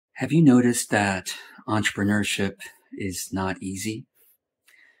Have you noticed that entrepreneurship is not easy?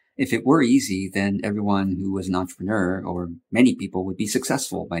 If it were easy, then everyone who was an entrepreneur, or many people, would be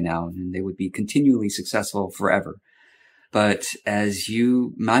successful by now, and they would be continually successful forever. But as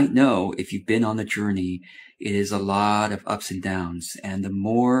you might know, if you've been on the journey, it is a lot of ups and downs. And the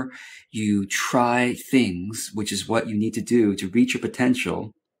more you try things, which is what you need to do to reach your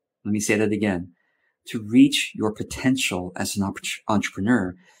potential, let me say that again, to reach your potential as an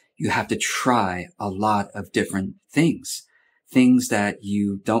entrepreneur, you have to try a lot of different things that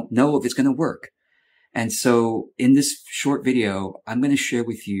you don't know if it's going to work. And so in this short video, I'm going to share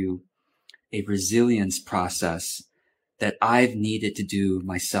with you a resilience process that I've needed to do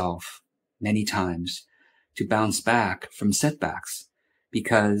myself many times to bounce back from setbacks.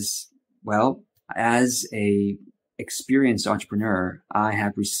 Because, well, as a experienced entrepreneur, I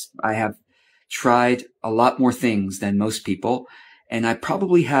have tried a lot more things than most people, and I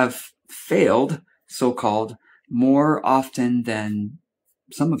probably have failed, so-called, more often than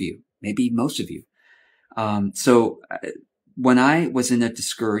some of you, maybe most of you. So when I was in a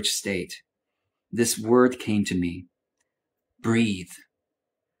discouraged state, this word came to me: breathe.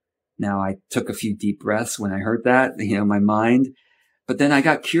 Now, I took a few deep breaths when I heard that, my mind, but then I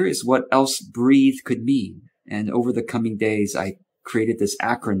got curious what else breathe could mean. And over the coming days, I created this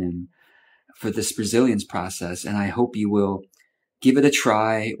acronym for this resilience process, and I hope you will give it a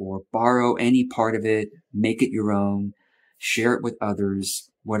try or borrow any part of it, make it your own, share it with others,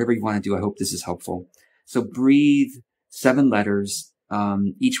 whatever you want to do. I hope this is helpful. So breathe, 7 letters.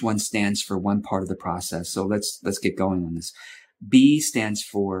 Each one stands for one part of the process. So let's get going on this. B stands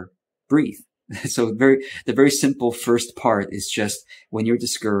for breathe. So the very simple first part is just when you're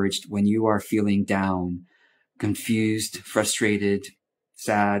discouraged, when you are feeling down, confused, frustrated,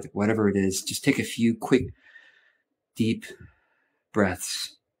 sad, whatever it is, just take a few quick, deep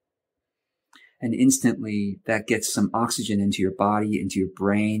breaths. And instantly that gets some oxygen into your body, into your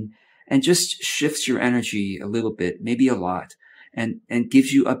brain, and just shifts your energy a little bit, maybe a lot, and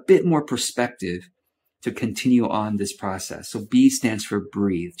gives you a bit more perspective to continue on this process. So B stands for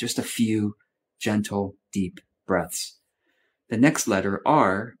breathe, just a few gentle, deep breaths. The next letter,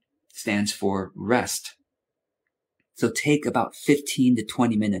 R, stands for rest. So take about 15 to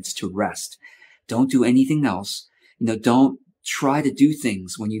 20 minutes to rest. Don't do anything else. Don't try to do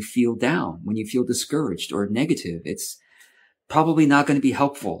things when you feel down, when you feel discouraged or negative. It's probably not going to be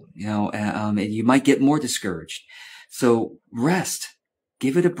helpful, and you might get more discouraged. So rest.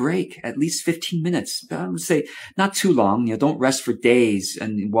 Give it a break, at least 15 minutes. I would say not too long. Don't rest for days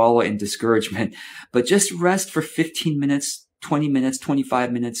and wallow in discouragement, but just rest for 15 minutes, 20 minutes,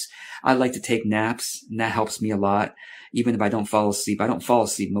 25 minutes. I like to take naps, and that helps me a lot. Even if I don't fall asleep, I don't fall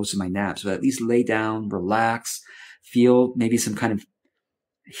asleep most of my naps, but at least lay down, relax, feel maybe some kind of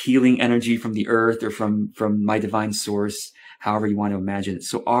healing energy from the earth or from my divine source, however you want to imagine it.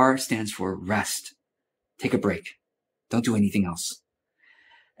 So R stands for rest. Take a break. Don't do anything else.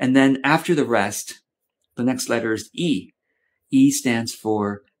 And then after the rest, the next letter is E. E stands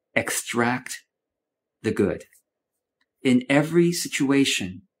for extract the good. In every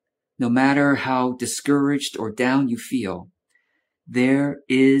situation, no matter how discouraged or down you feel, there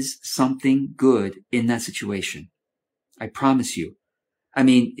is something good in that situation. I promise you. I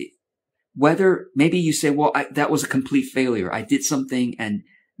mean, whether maybe you say, well, that was a complete failure. I did something and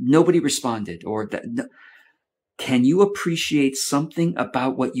nobody responded, or that. No. Can you appreciate something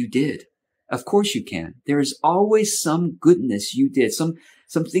about what you did? Of course you can. There is always some goodness you did,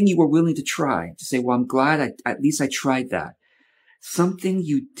 something you were willing to try, to say, well, I'm glad at least I tried that. Something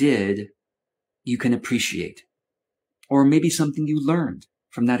you did, you can appreciate. Or maybe something you learned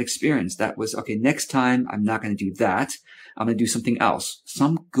from that experience. That was, okay, next time I'm not going to do that. I'm going to do something else.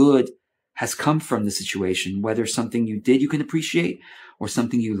 Some good has come from the situation, whether something you did you can appreciate or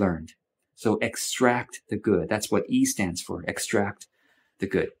something you learned. So extract the good. That's what E stands for. Extract the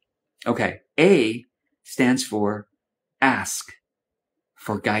good. Okay. A stands for ask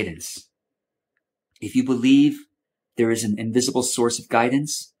for guidance. If you believe there is an invisible source of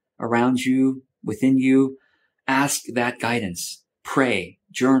guidance around you, within you, ask that guidance. Pray,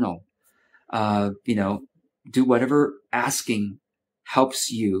 journal, do whatever asking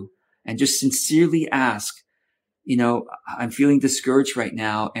helps you, and just sincerely ask, I'm feeling discouraged right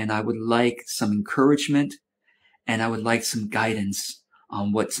now, and I would like some encouragement, and I would like some guidance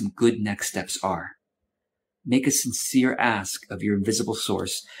on what some good next steps are. Make a sincere ask of your invisible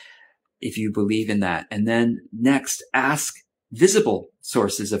source if you believe in that. And then next, ask visible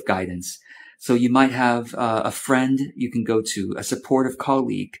sources of guidance. So you might have a friend you can go to, a supportive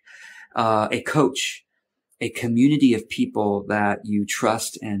colleague, a coach, a community of people that you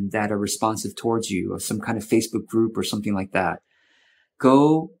trust and that are responsive towards you, or some kind of Facebook group or something like that.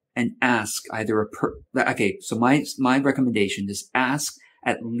 Go and ask either so my recommendation is ask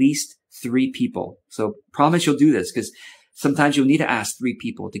at least 3 people. So promise you'll do this, because sometimes you'll need to ask 3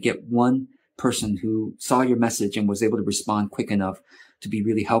 people to get one person who saw your message and was able to respond quick enough to be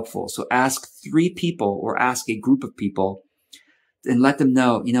really helpful. So ask 3 people or ask a group of people and let them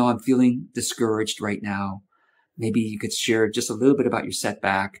know, I'm feeling discouraged right now. Maybe you could share just a little bit about your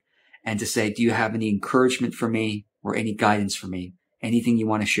setback and to say, do you have any encouragement for me or any guidance for me? Anything you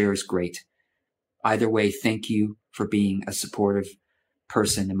want to share is great. Either way, thank you for being a supportive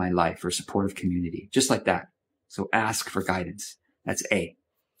person in my life or supportive community, just like that. So ask for guidance. That's A.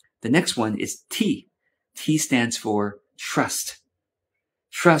 The next one is T. T stands for trust.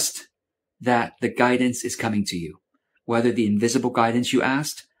 Trust that the guidance is coming to you. Whether the invisible guidance you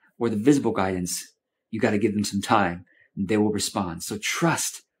asked or the visible guidance, you got to give them some time and they will respond. So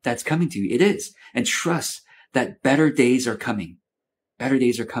trust that's coming to you. It is. And trust that better days are coming. Better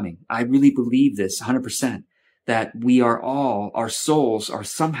days are coming. I really believe this 100%, that we are all, our souls are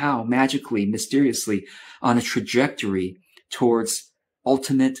somehow magically, mysteriously on a trajectory towards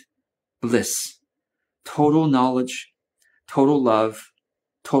ultimate bliss, total knowledge, total love,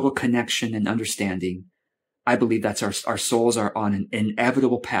 total connection and understanding. I believe that's our souls are on an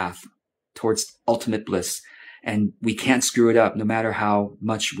inevitable path towards ultimate bliss. And we can't screw it up no matter how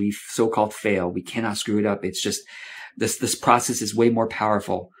much we so-called fail. We cannot screw it up. It's just this process is way more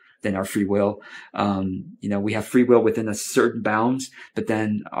powerful than our free will. We have free will within a certain bounds, but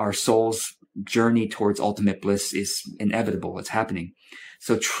then our soul's journey towards ultimate bliss is inevitable. It's happening.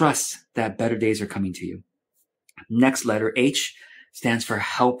 So trust that better days are coming to you. Next letter, H, stands for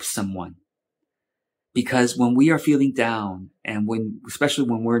help someone. Because when we are feeling down and especially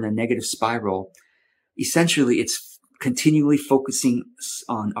when we're in a negative spiral, essentially it's continually focusing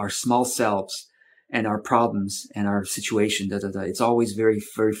on our small selves and our problems and our situation. It's always very,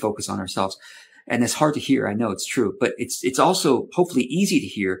 very focused on ourselves. And it's hard to hear. I know it's true, but it's also hopefully easy to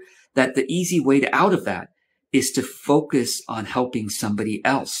hear that the easy way out of that is to focus on helping somebody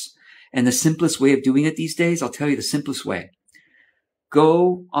else. And the simplest way of doing it these days, I'll tell you the simplest way.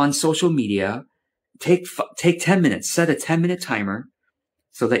 Go on social media, take 10 minutes, set a 10-minute timer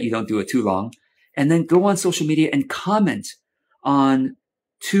so that you don't do it too long. And then go on social media and comment on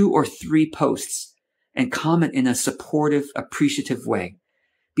 2 or 3 posts and comment in a supportive, appreciative way.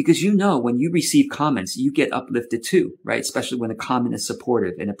 Because when you receive comments, you get uplifted too, right? Especially when a comment is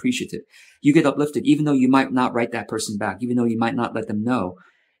supportive and appreciative. You get uplifted, even though you might not write that person back, even though you might not let them know,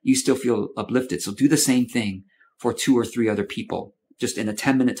 you still feel uplifted. So do the same thing for 2 or 3 other people, just in a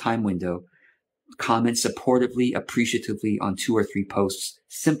 10-minute time window. Comment supportively, appreciatively on 2 or 3 posts.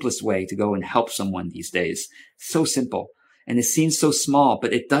 Simplest way to go and help someone these days. So simple. And it seems so small,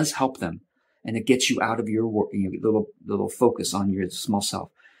 but it does help them. And it gets you out of your little focus on your small self.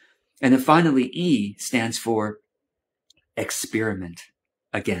 And then finally, E stands for experiment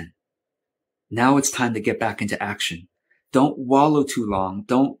again. Now it's time to get back into action. Don't wallow too long.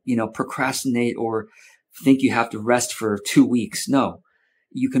 Don't, procrastinate or think you have to rest for 2 weeks. No,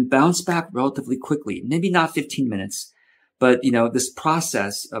 you can bounce back relatively quickly. Maybe not 15 minutes, but this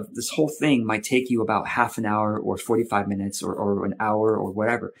process of this whole thing might take you about half an hour or 45 minutes or an hour or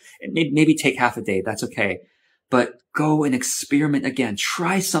whatever. It maybe take half a day. That's okay. But go and experiment again.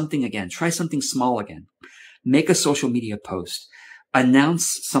 Try something again. Try something small again. Make a social media post.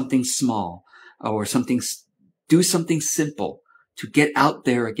 Announce something small or do something simple to get out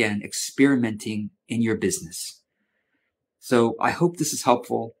there again, experimenting in your business. So I hope this is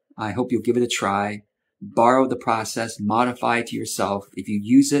helpful. I hope you'll give it a try. Borrow the process, modify it to yourself. If you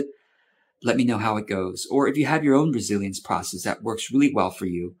use it, let me know how it goes. Or if you have your own resilience process that works really well for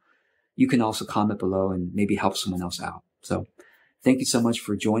you, you can also comment below and maybe help someone else out. So thank you so much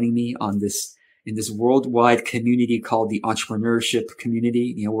for joining me in this worldwide community called the entrepreneurship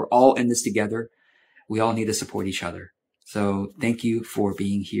community. We're all in this together. We all need to support each other. So thank you for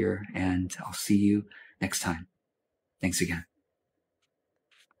being here, and I'll see you next time. Thanks again.